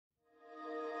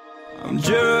I'm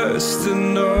just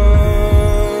enough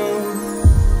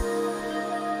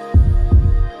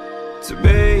to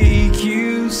make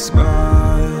you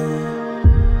smile,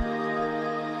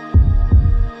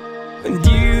 and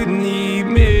you need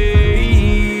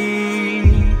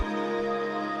me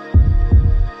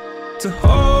to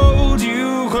hold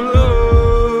you close,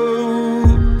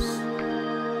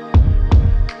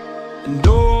 and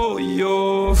all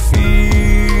your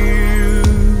fears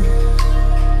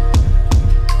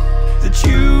that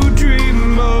you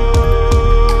dream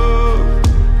of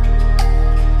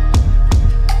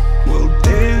will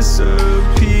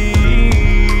disappear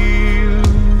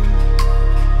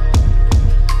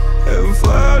and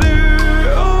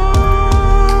flutter on.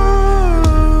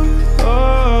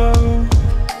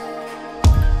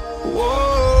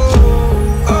 Whoa,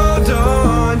 hold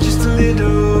on just a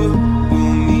little.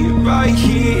 We'll meet right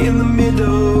here in the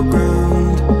middle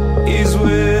ground is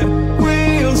where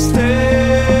we'll stand.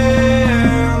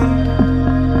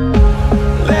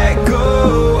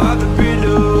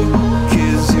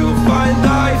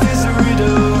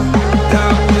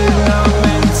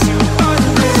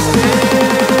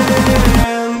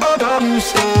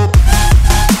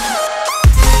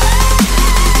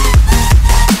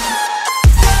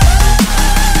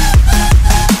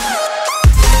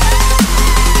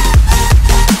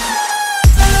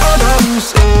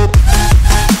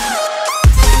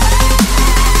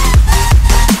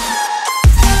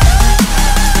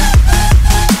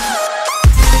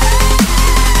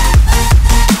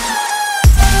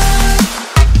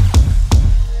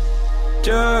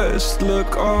 Just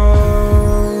look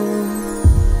on,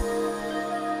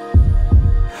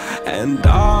 and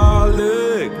I'll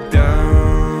look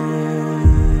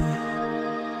down,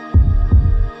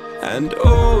 and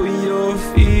all your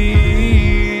fears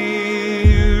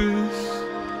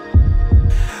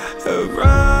have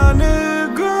run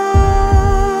aground.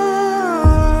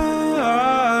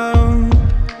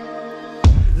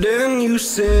 Then you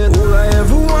said, all I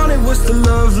ever wanted was to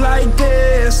love like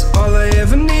this. All I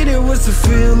ever needed was to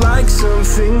feel like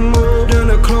something more than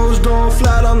a closed door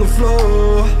flat on the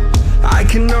floor. I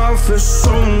can offer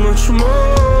so much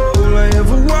more. All I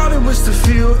ever wanted was to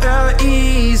feel at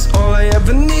ease. All I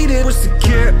ever needed was to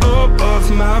get up off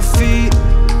my feet.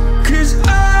 'Cause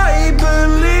I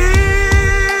believe